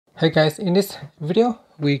Hey guys, in this video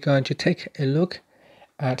we're going to take a look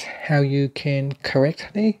at how you can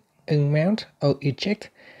correctly unmount or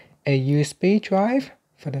eject a USB drive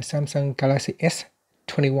for the Samsung Galaxy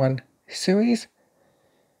S21 series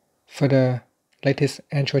for the latest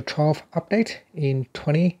Android 12 update in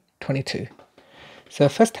 2022. So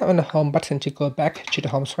first tap on the home button to go back to the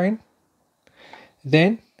home screen.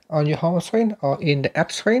 Then on your home screen or in the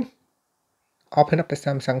app screen, open up the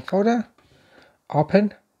Samsung folder,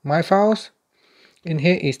 open My Files. In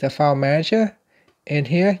here is the file manager, and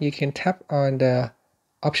here you can tap on the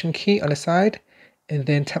option key on the side and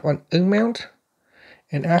then tap on unmount.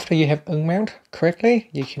 And after you have unmount correctly,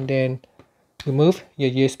 you can then remove your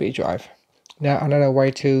USB drive. Now another way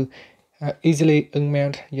to easily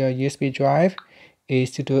unmount your USB drive is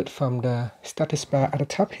to do it from the status bar at the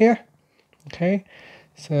top here. Okay,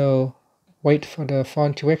 so wait for the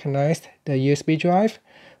phone to recognize the USB drive.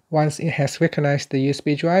 Once it has recognized the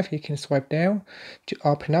USB drive, you can swipe down to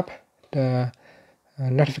open up the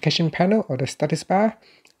notification panel or the status bar,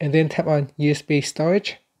 and then tap on USB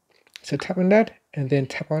storage. So tap on that and then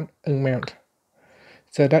tap on unmount.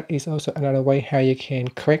 So that is also another way how you can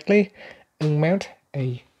correctly unmount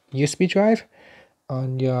a USB drive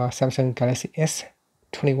on your Samsung Galaxy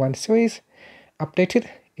S21 series updated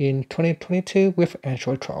in 2022 with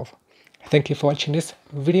Android 12. Thank you for watching this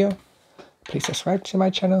video. Please subscribe to my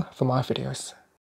channel for more videos.